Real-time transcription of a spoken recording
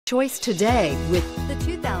choice today with the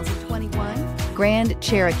 2021 Grand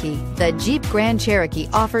Cherokee. The Jeep Grand Cherokee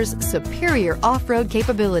offers superior off-road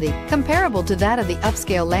capability comparable to that of the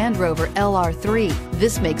upscale Land Rover LR3.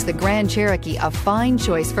 This makes the Grand Cherokee a fine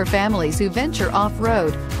choice for families who venture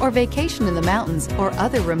off-road or vacation in the mountains or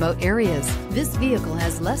other remote areas. This vehicle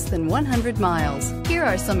has less than 100 miles. Here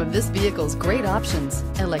are some of this vehicle's great options: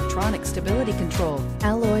 electronic stability control,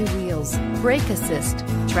 alloy wheels, brake assist,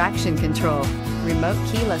 traction control, remote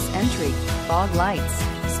keyless entry, fog lights,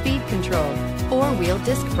 speed control, four-wheel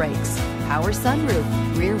disc brakes, power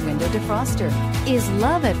sunroof, rear window defroster. Is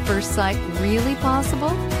love at first sight really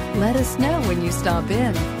possible? Let us know when you stop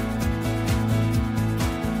in.